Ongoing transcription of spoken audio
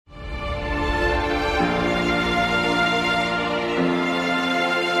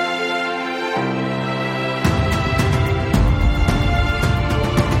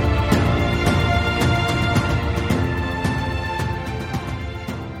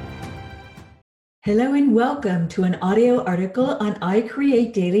Hello and welcome to an audio article on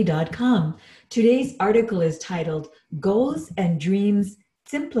iCreateDaily.com. Today's article is titled Goals and Dreams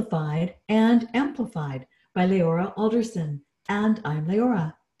Simplified and Amplified by Leora Alderson, and I'm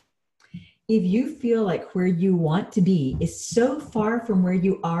Leora. If you feel like where you want to be is so far from where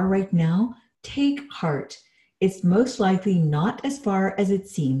you are right now, take heart. It's most likely not as far as it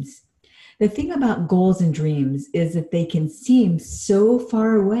seems. The thing about goals and dreams is that they can seem so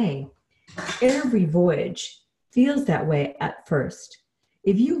far away. Every voyage feels that way at first.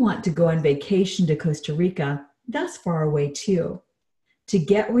 If you want to go on vacation to Costa Rica, that's far away too. To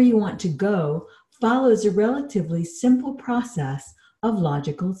get where you want to go follows a relatively simple process of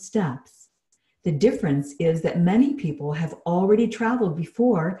logical steps. The difference is that many people have already traveled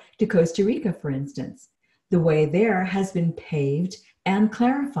before to Costa Rica, for instance. The way there has been paved and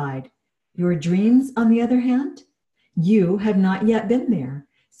clarified. Your dreams, on the other hand, you have not yet been there.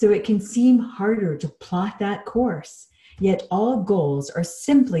 So it can seem harder to plot that course. Yet all goals are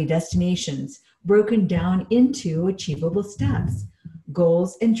simply destinations broken down into achievable steps.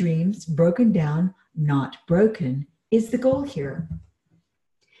 Goals and dreams broken down, not broken, is the goal here.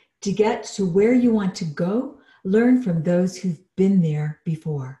 To get to where you want to go, learn from those who've been there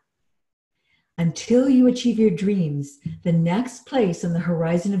before. Until you achieve your dreams, the next place on the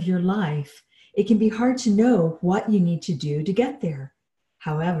horizon of your life, it can be hard to know what you need to do to get there.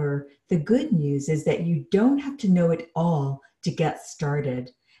 However, the good news is that you don't have to know it all to get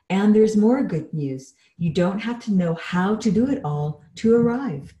started. And there's more good news. You don't have to know how to do it all to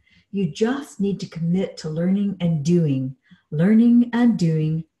arrive. You just need to commit to learning and doing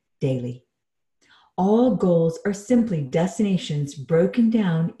daily. All goals are simply destinations broken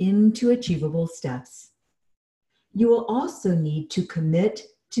down into achievable steps. You will also need to commit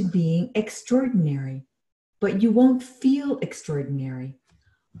to being extraordinary, but you won't feel extraordinary.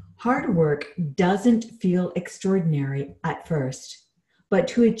 Hard work doesn't feel extraordinary at first, but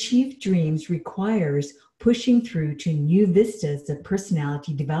to achieve dreams requires pushing through to new vistas of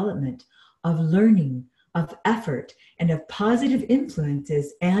personality development, of learning, of effort, and of positive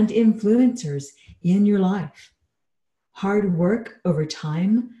influences and influencers in your life. Hard work over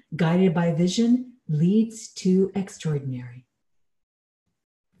time, guided by vision, leads to extraordinary.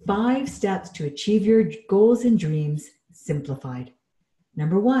 5 steps to achieve your goals and dreams simplified.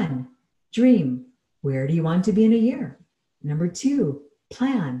 Number 1, dream. Where do you want to be in a year? Number 2,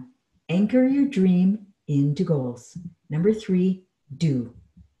 plan. Anchor your dream into goals. Number 3, do.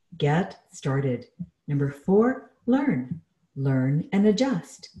 Get started. Number 4, learn. Learn and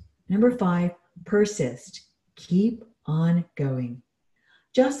adjust. Number 5, persist. Keep on going.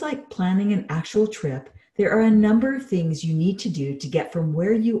 Just like planning an actual trip, there are a number of things you need to do to get from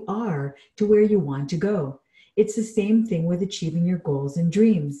where you are to where you want to go. It's the same thing with achieving your goals and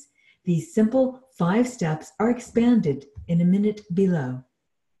dreams. These simple 5 steps are expanded in a minute below.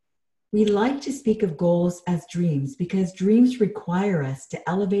 We like to speak of goals as dreams because dreams require us to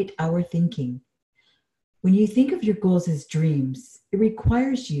elevate our thinking. When you think of your goals as dreams, it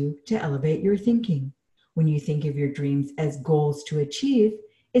requires you to elevate your thinking. When you think of your dreams as goals to achieve,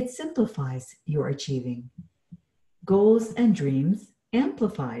 it simplifies your achieving. Goals and dreams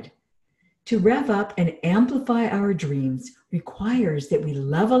amplified. To rev up and amplify our dreams requires that we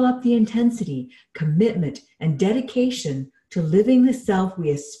level up the intensity, commitment, and dedication to living the self we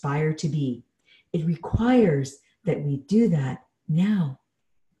aspire to be. It requires that we do that now.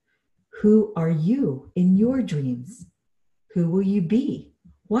 Who are you in your dreams? Who will you be?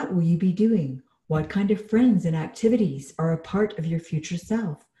 What will you be doing? What kind of friends and activities are a part of your future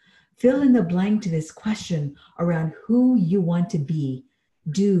self? Fill in the blank to this question around who you want to be,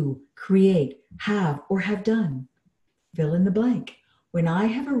 do, create, have, or have done. Fill in the blank. When I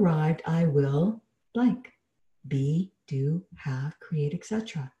have arrived, I will blank. Be, do, have, create,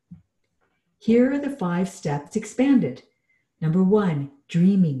 etc. Here are the 5 steps expanded. Number 1,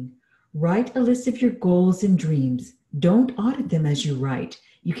 dreaming. Write a list of your goals and dreams. Don't audit them as you write.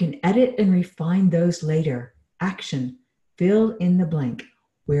 You can edit and refine those later. Action. Fill in the blank.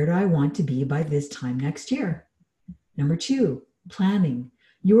 Where do I want to be by this time next year? Number 2, planning.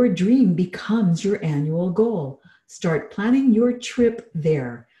 Your dream becomes your annual goal. Start planning your trip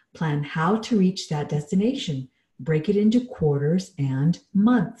there. Plan how to reach that destination. Break it into quarters and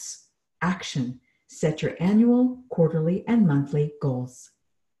months. Action. Set your annual, quarterly, and monthly goals.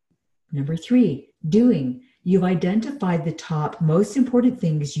 Number 3, doing. You've identified the top most important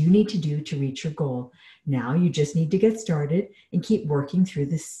things you need to do to reach your goal. Now you just need to get started and keep working through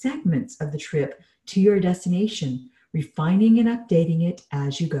the segments of the trip to your destination, refining and updating it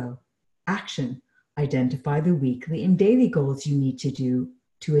as you go. Action. Identify the weekly and daily goals you need to do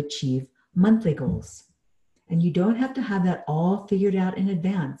to achieve monthly goals. And you don't have to have that all figured out in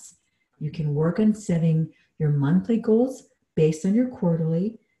advance. You can work on setting your monthly goals based on your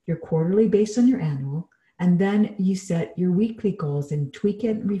quarterly based on your annual, and then you set your weekly goals and tweak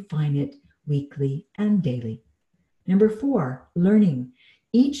it and refine it weekly and daily. Number 4, learning.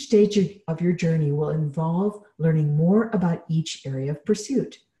 Each stage of your journey will involve learning more about each area of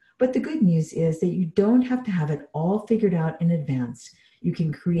pursuit. But the good news is that you don't have to have it all figured out in advance. You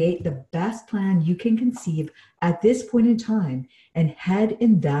can create the best plan you can conceive at this point in time and head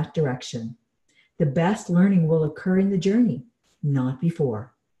in that direction. The best learning will occur in the journey, not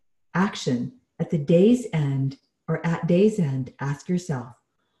before. Action. At day's end, ask yourself,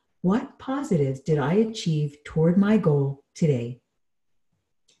 what positives did I achieve toward my goal today?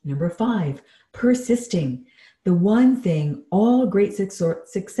 Number 5, persisting. The one thing all great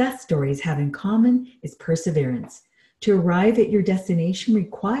success stories have in common is perseverance. To arrive at your destination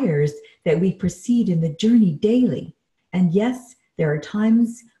requires that we proceed in the journey daily. And yes, there are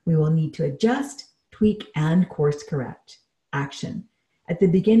times we will need to adjust, tweak, and course correct. Action. At the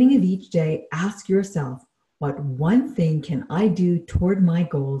beginning of each day, ask yourself, what one thing can I do toward my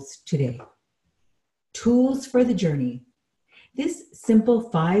goals today? Tools for the journey. This simple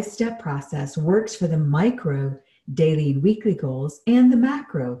 5-step process works for the micro, daily and weekly goals, and the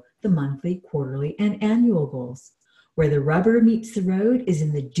macro, the monthly, quarterly, and annual goals. Where the rubber meets the road is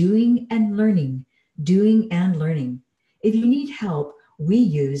in the doing and learning. If you need help, we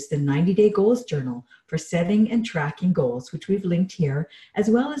use the 90-Day Goals Journal for setting and tracking goals, which we've linked here, as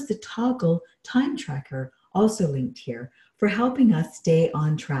well as the Toggle Time Tracker, also linked here, for helping us stay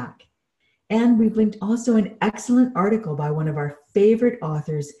on track. And we've linked also an excellent article by one of our favorite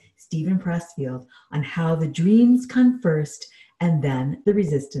authors, Stephen Pressfield, on how the dreams come first and then the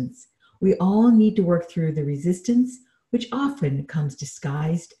resistance. We all need to work through the resistance, which often comes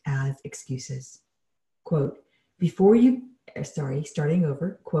disguised as excuses. Quote,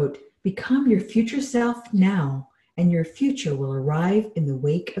 quote, become your future self now, and your future will arrive in the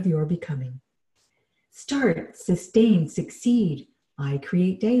wake of your becoming. Start, sustain, succeed. I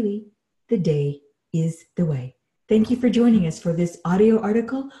create daily. The day is the way. Thank you for joining us for this audio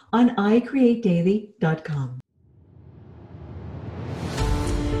article on iCreateDaily.com.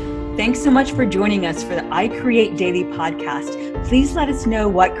 Thanks so much for joining us for the I Create Daily podcast. Please let us know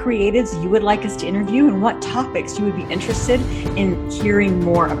what creatives you would like us to interview and what topics you would be interested in hearing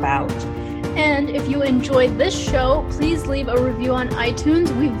more about. And if you enjoyed this show, please leave a review on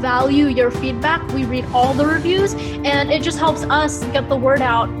iTunes. We value your feedback. We read all the reviews, and it just helps us get the word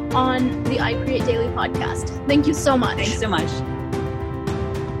out on the I Create Daily podcast. Thank you so much. Thanks so much.